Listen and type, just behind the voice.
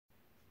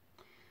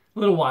A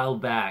little while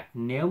back,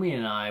 Naomi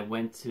and I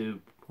went to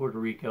Puerto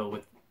Rico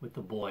with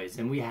the boys,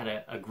 and we had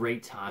a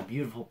great time.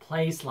 Beautiful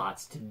place,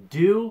 lots to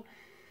do.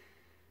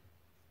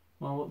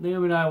 Well,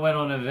 Naomi and I went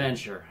on an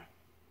adventure,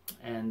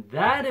 and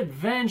that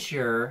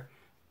adventure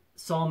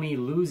saw me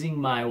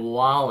losing my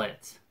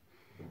wallet.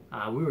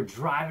 We were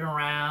driving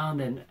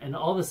around, and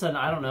all of a sudden,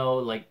 I don't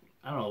know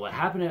what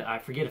happened. I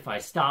forget if I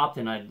stopped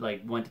and I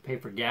went to pay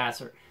for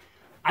gas, or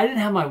I didn't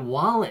have my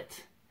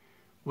wallet,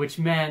 which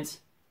meant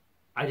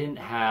I didn't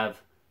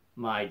have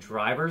my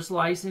driver's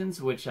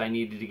license, which I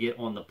needed to get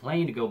on the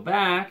plane to go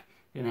back.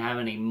 Didn't have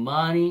any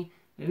money.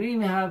 Didn't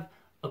even have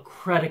a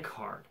credit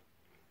card.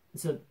 And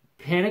so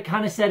panic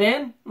kind of set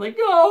in. Like,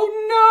 oh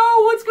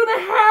no, what's going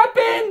to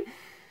happen?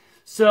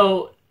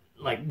 So,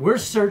 we're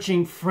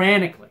searching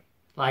frantically.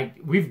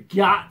 We've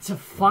got to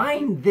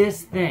find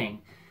this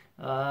thing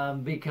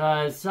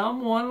because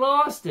someone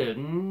lost it.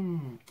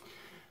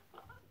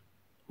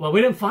 Well,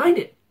 we didn't find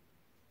it.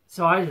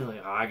 So I was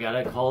like, I got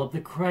to call up the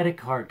credit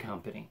card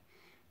company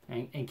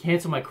and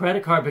cancel my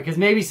credit card because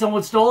maybe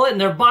someone stole it and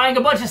they're buying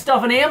a bunch of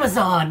stuff on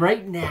Amazon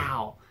right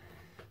now.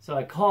 So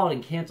I called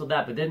and canceled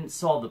that, but didn't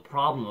solve the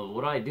problem of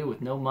what do I do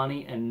with no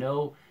money and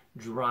no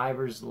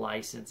driver's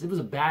license. It was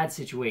a bad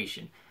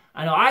situation.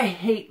 I know I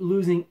hate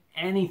losing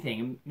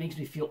anything. It makes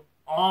me feel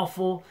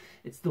awful.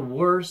 It's the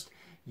worst.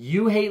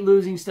 You hate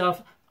losing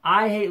stuff.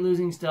 I hate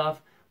losing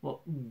stuff. Well,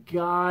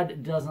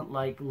 God doesn't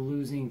like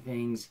losing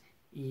things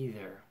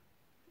either.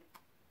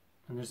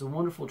 And there's a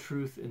wonderful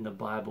truth in the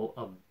Bible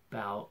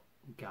about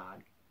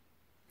God.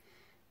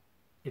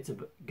 It's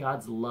about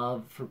God's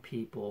love for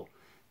people.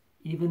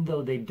 Even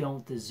though they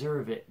don't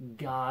deserve it,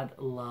 God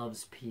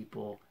loves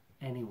people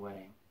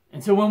anyway.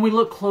 And so when we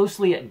look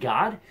closely at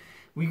God,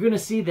 we're going to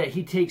see that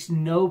he takes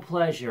no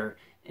pleasure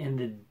in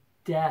the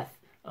death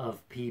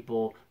of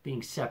people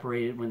being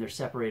separated when they're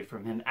separated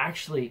from him.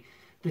 Actually,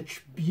 the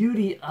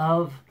beauty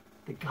of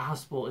the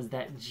gospel is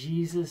that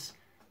Jesus,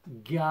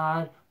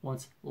 God,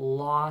 wants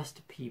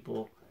lost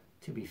people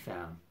to be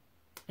found.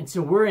 And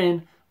so we're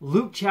in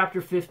Luke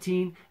chapter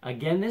 15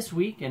 again this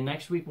week, and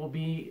next week we'll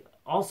be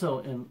also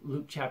in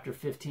Luke chapter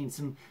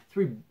 15,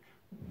 three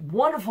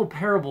wonderful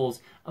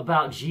parables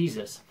about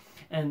Jesus.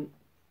 And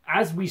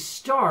as we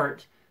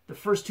start the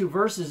first two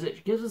verses,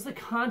 it gives us the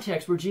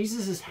context where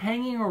Jesus is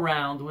hanging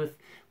around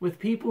with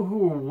people who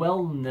were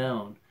well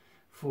known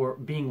for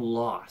being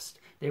lost.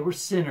 They were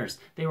sinners.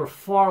 They were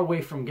far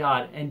away from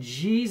God, and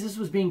Jesus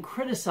was being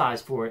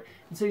criticized for it.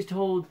 And so he's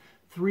told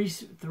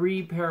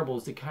three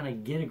parables to kind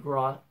of get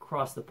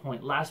across the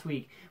point. Last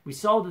week, we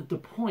saw that the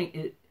point,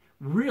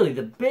 really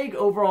the big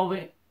overall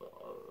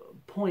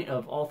point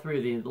of all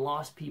three of the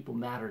lost people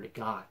matter to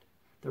God.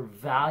 They're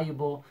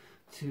valuable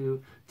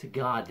to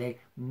God. They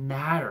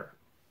matter.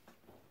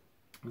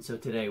 And so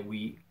today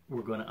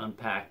we're going to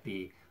unpack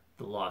the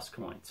lost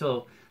coin.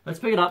 So let's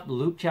pick it up,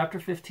 Luke chapter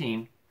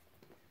 15.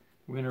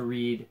 We're going to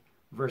read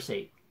verse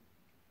 8.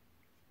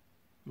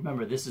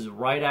 Remember, this is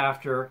right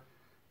after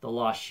the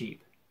lost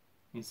sheep.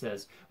 He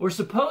says, "Or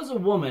suppose a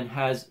woman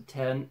has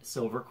 10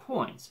 silver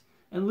coins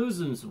and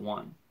loses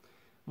one.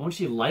 Won't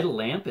she light a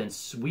lamp and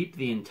sweep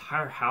the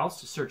entire house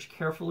to search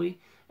carefully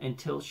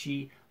until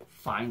she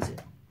finds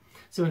it?"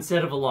 So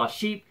instead of a lost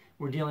sheep,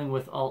 we're dealing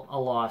with a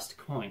lost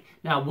coin.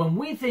 Now, when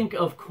we think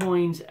of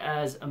coins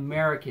as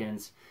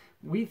Americans,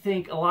 we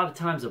think a lot of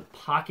times of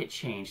pocket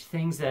change,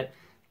 things that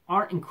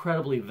aren't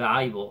incredibly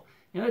valuable.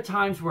 There are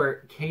times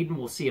where Caden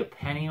will see a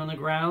penny on the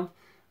ground.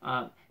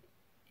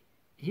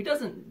 He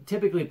doesn't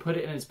typically put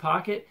it in his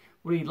pocket.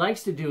 What he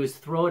likes to do is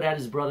throw it at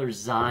his brother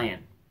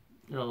Zion.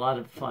 A lot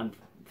of fun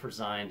for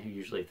Zion, who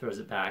usually throws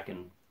it back,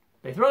 and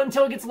they throw it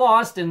until it gets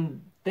lost,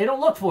 and they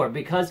don't look for it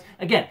because,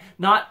 again,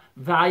 not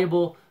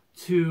valuable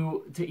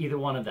to either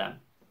one of them.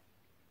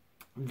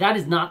 That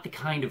is not the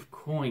kind of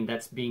coin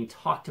that's being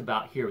talked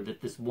about here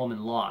that this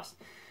woman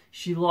lost.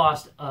 She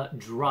lost a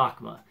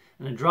drachma,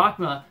 and a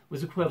drachma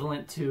was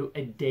equivalent to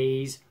a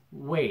day's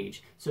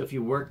wage. So if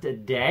you worked a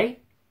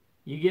day,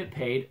 you get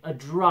paid a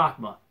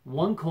drachma,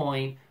 one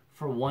coin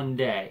for one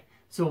day.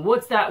 So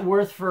what's that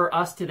worth for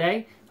us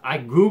today? I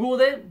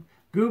Googled it.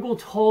 Google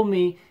told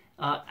me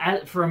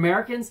for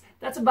Americans,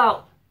 that's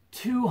about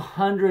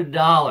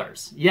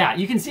 $200. Yeah,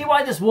 you can see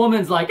why this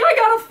woman's like, I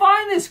gotta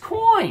find this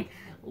coin.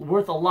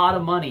 Worth a lot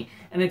of money.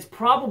 And it's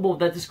probable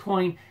that this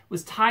coin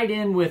was tied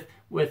in with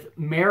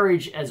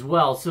marriage as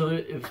well. So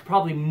it was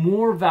probably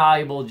more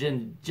valuable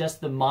than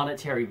just the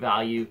monetary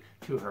value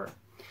to her.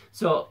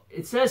 So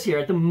it says here,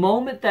 at the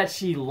moment that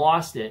she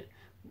lost it,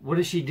 what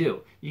does she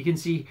do? You can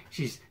see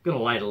she's going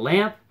to light a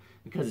lamp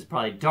because it's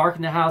probably dark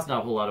in the house, not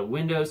a whole lot of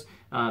windows.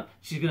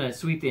 She's going to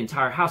sweep the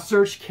entire house,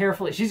 search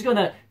carefully. She's going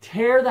to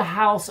tear the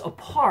house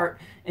apart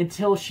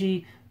until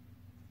she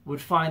would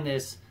find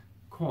this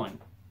coin.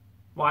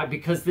 Why?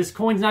 Because this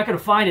coin's not going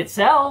to find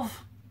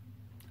itself.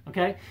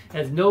 Okay? It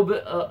has no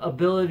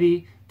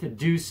ability to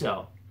do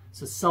so.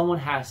 So someone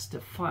has to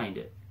find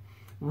it.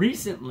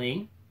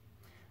 Recently,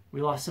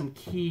 we lost some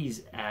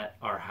keys at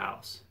our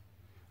house.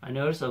 I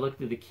looked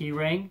through the key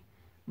ring,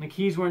 and the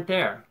keys weren't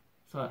there.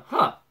 So,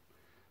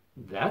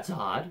 that's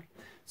odd.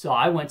 So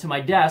I went to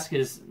my desk,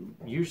 because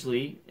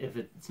usually if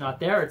it's not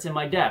there, it's in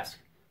my desk.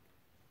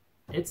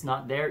 It's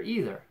not there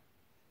either.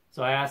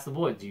 So I asked the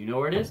boy, do you know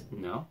where it is?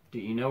 No. Do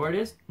you know where it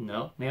is?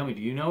 No. Naomi,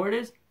 do you know where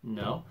it is?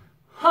 No.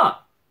 Huh.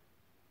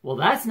 Well,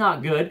 that's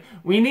not good.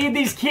 We need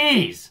these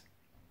keys.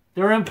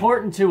 They're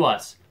important to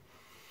us.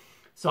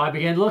 So I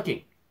began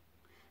looking.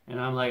 And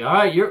I'm like, all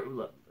right,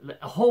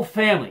 a whole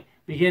family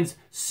begins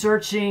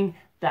searching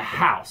the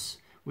house.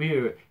 We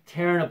were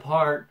tearing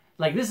apart.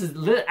 Like, this is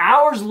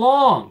hours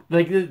long.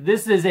 Like,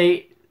 this is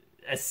a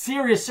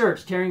serious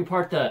search, tearing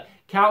apart the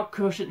couch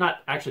cushion. Not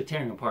actually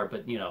tearing apart,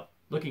 but,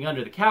 looking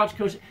under the couch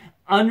cushion,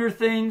 under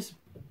things.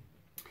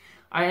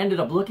 I ended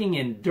up looking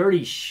in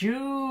dirty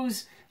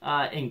shoes,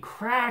 in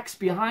cracks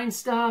behind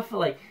stuff,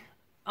 like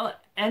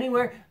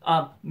anywhere.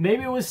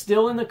 Maybe it was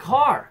still in the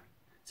car.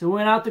 So we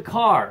went out the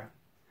car,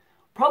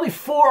 probably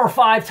 4 or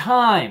 5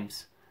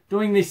 times,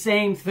 doing the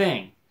same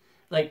thing.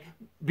 Like,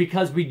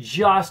 because we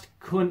just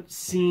couldn't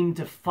seem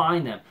to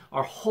find them.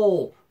 Our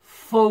whole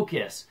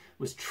focus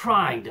was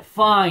trying to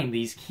find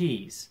these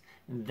keys.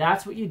 And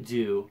that's what you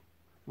do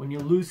when you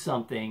lose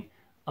something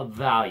of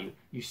value.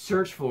 You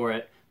search for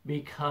it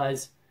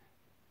because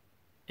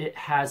it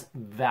has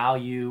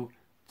value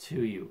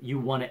to you. You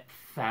want it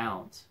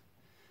found.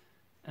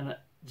 And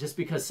just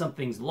because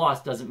something's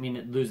lost doesn't mean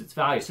it loses its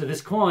value. So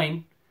this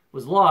coin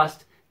was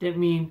lost, didn't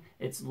mean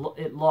it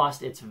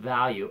lost its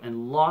value.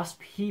 And lost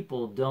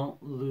people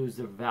don't lose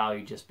their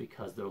value just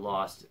because they're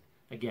lost.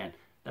 Again,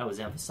 that was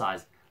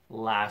emphasized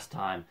last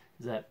time,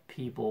 is that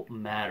people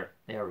matter.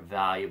 They are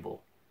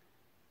valuable.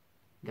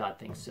 God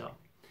thinks so.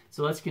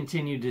 So let's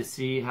continue to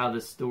see how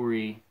the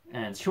story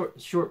ends.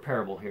 Short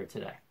parable here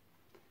today.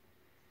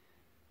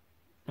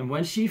 And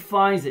when she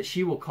finds it,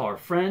 she will call her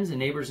friends and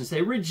neighbors and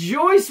say,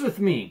 rejoice with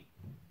me,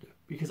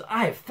 because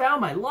I have found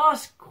my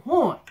lost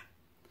coin.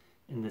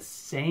 In the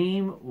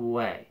same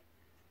way,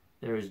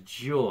 there is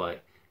joy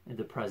in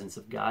the presence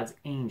of God's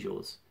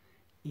angels,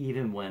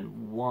 even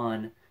when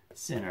one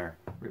sinner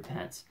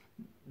repents.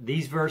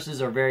 These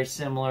verses are very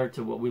similar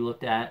to what we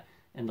looked at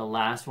in the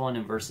last one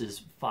in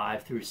verses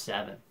 5 through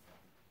 7.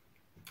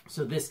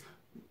 So this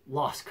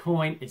lost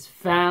coin is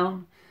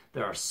found.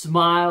 There are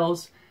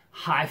smiles,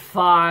 high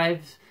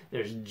fives,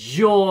 there's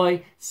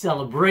joy,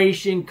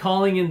 celebration,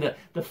 calling in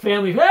the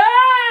family. Hey,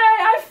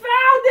 I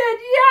found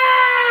it!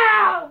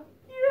 Yeah!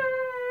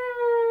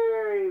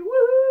 Yay!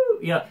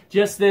 Woo!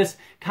 Just this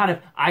kind of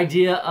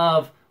idea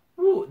of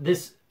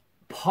this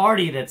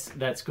party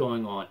that's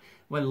going on.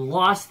 When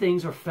lost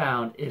things are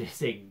found, it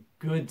is a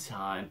good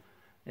time.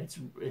 It's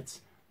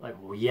like,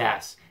 well,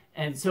 yes.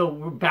 And so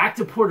we're back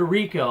to Puerto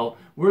Rico.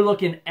 We're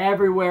looking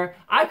everywhere.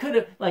 I could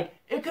have,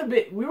 it could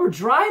be, we were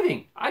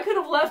driving. I could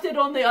have left it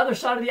on the other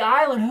side of the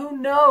island. Who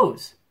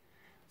knows?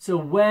 So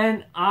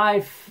when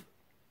I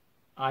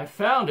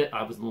found it,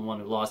 I was the one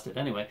who lost it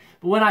anyway.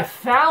 But when I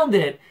found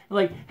it,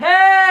 like,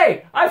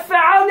 hey, I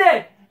found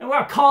it! And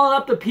we're calling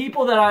up the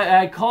people that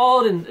I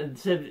called and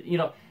said,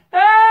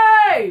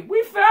 hey,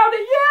 we found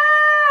it!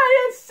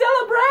 Yay! Let's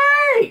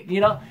celebrate!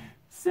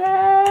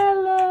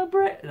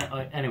 Celebrate.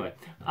 Anyway,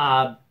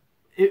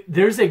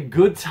 there's a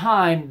good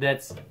time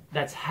that's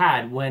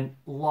had when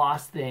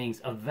lost things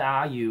of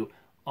value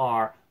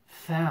are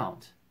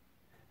found.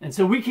 And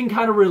so we can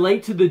kind of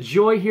relate to the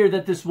joy here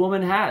that this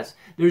woman has.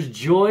 There's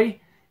joy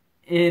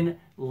in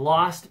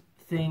lost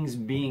things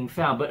being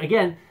found. But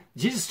again,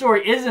 Jesus'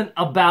 story isn't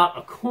about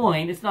a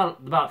coin. It's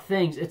not about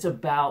things. It's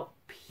about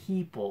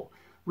people.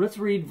 Let's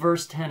read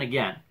verse 10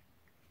 again.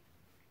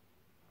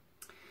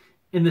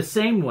 In the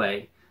same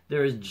way,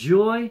 there is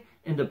joy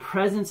in the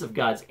presence of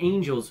God's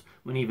angels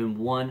when even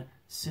one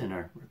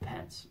sinner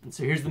repents. And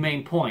so here's the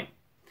main point,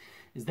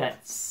 is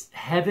that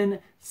heaven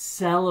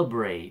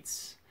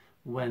celebrates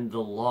when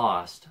the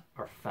lost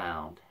are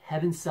found.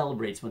 Heaven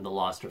celebrates when the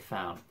lost are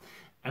found.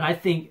 And I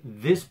think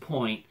this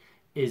point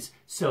is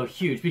so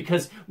huge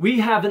because we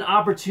have an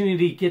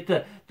opportunity to get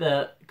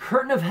the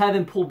curtain of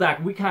heaven pulled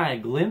back. We kind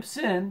of glimpse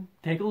in,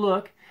 take a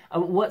look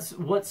at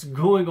what's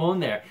going on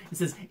there. It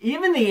says,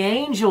 even the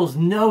angels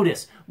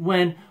notice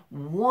when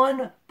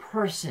one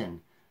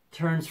person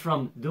turns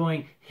from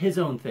doing his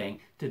own thing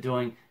to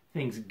doing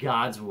things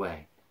God's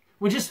way.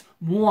 When just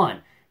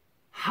one.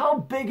 How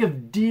big of a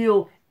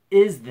deal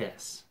is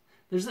this?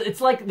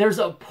 It's like there's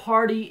a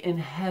party in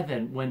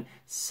heaven when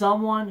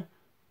someone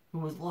who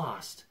was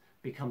lost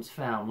becomes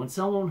found. When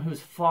someone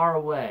who's far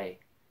away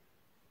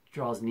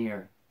draws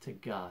near to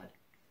God.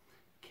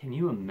 Can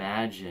you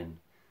imagine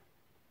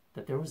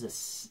that there was a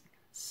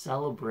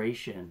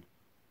celebration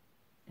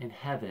in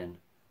heaven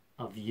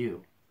of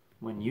you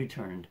when you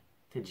turned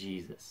to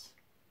Jesus?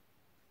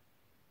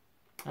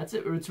 That's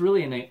it. It's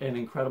really an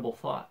incredible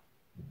thought.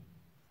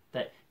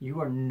 That you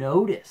are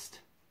noticed.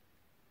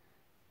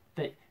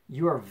 That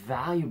you are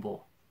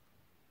valuable.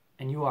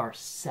 And you are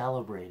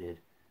celebrated.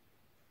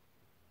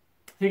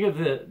 Think of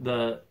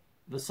the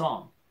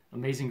song,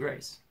 Amazing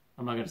Grace.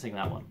 I'm not going to sing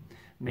that one.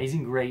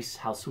 Amazing Grace,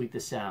 how sweet the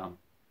sound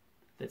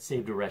that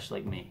saved a wretch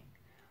like me.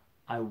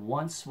 I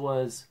once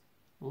was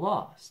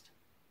lost,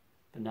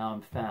 but now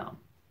I'm found.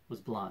 Was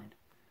blind,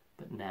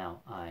 but now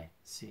I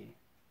see.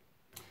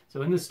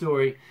 So in the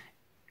story,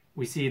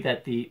 we see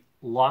that the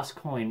lost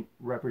coin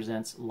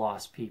represents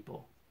lost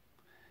people.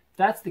 If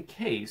that's the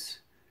case,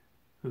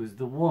 who's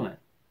the woman?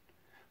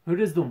 Who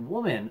does the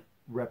woman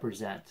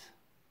represent?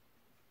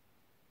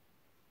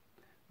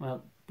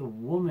 Well, the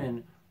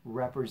woman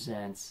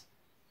represents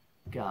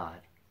God.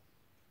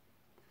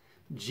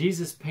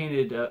 Jesus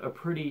painted a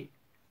pretty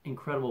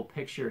incredible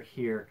picture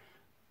here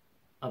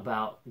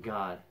about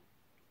God.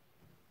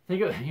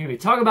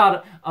 Talk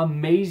about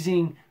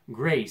amazing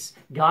grace.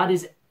 God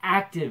is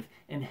active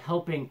in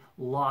helping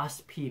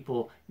lost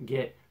people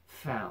get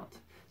found.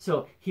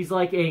 So he's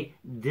like a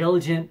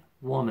diligent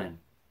woman.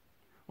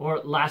 Or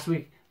last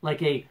week,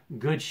 like a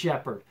good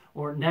shepherd.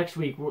 Or next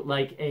week,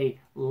 like a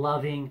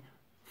loving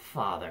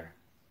Father.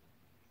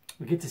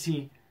 We get to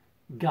see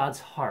God's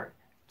heart,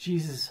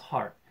 Jesus'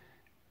 heart.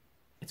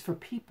 It's for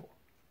people.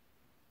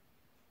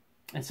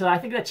 And so I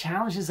think that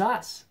challenges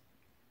us.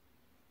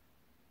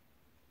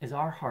 Is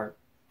our heart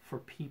for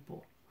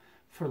people,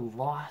 for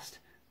lost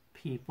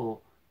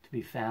people to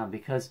be found,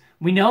 because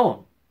we know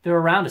them. They're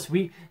around us.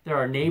 They're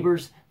our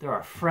neighbors. They're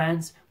our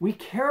friends. We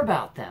care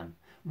about them.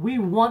 We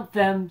want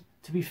them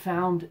to be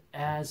found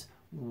as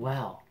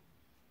well.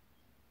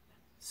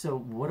 So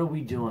what are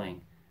we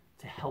doing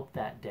to help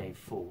that day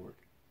forward?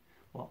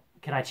 Well,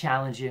 can I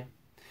challenge you?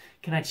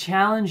 Can I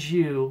challenge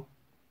you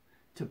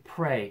to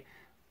pray?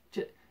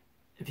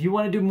 If you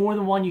want to do more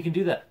than one, you can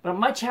do that. But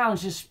my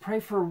challenge is pray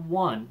for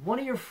one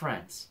of your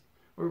friends,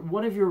 or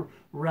one of your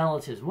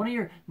relatives, one of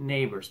your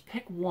neighbors.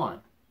 Pick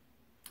one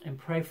and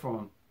pray for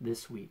them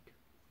this week.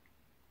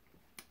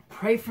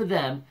 Pray for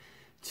them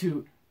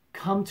to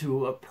come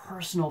to a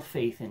personal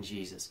faith in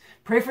Jesus.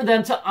 Pray for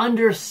them to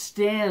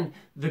understand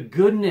the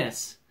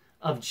goodness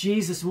of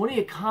Jesus and what he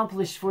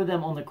accomplished for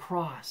them on the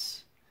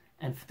cross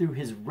and through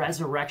his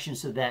resurrection,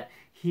 so that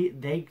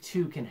they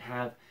too can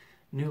have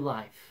new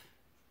life.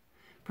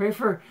 Pray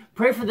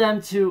for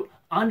them to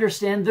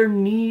understand their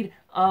need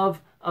of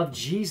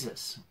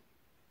Jesus.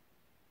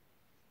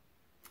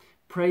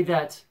 Pray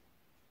that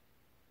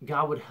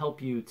God would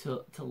help you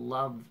to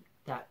love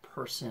that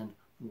person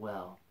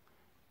well.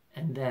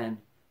 And then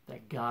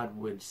that God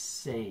would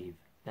save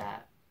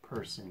that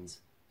person's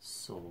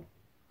soul.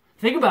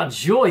 Think about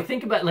joy.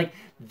 Think about,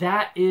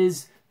 that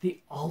is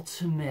the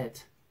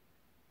ultimate,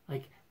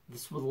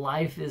 this is what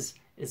life is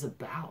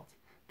about.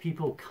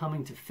 People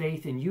coming to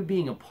faith and you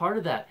being a part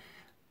of that.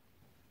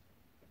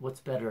 What's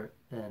better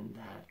than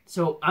that?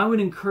 So I would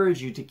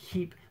encourage you to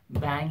keep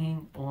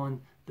banging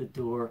on the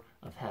door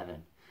of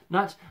heaven.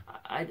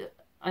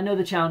 I know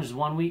the challenge is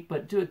 1 week,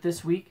 but do it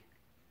this week,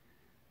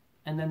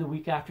 and then the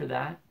week after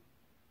that,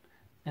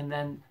 and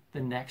then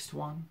the next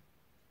one.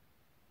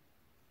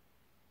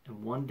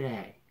 And one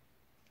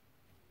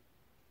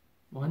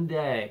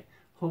day,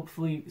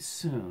 hopefully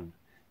soon,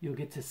 you'll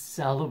get to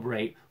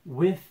celebrate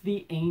with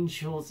the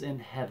angels in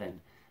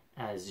heaven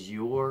as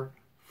your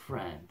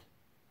friend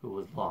who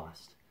was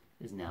lost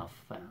is now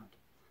found.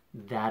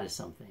 That is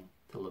something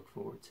to look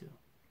forward to.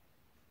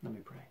 Let me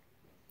pray.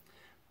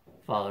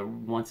 Father,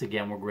 once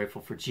again, we're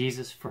grateful for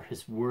Jesus, for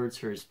his words,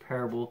 for his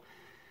parable.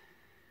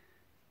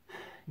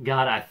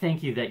 God, I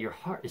thank you that your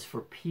heart is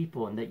for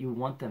people and that you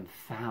want them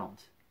found,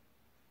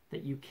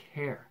 that you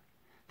care,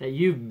 that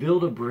you've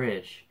built a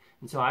bridge.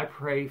 And so I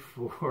pray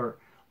for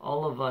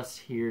all of us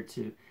here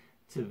to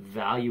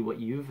value what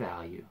you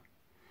value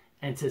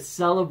and to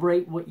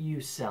celebrate what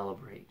you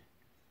celebrate.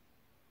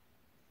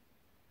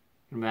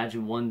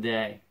 Imagine one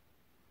day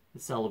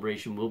the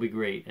celebration will be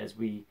great as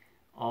we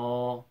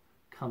all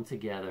come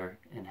together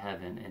in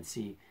heaven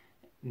and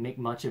make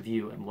much of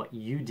you and what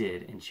you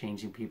did in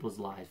changing people's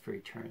lives for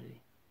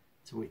eternity.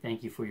 So we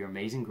thank you for your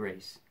amazing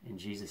grace. In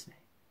Jesus'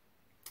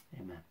 name,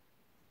 amen.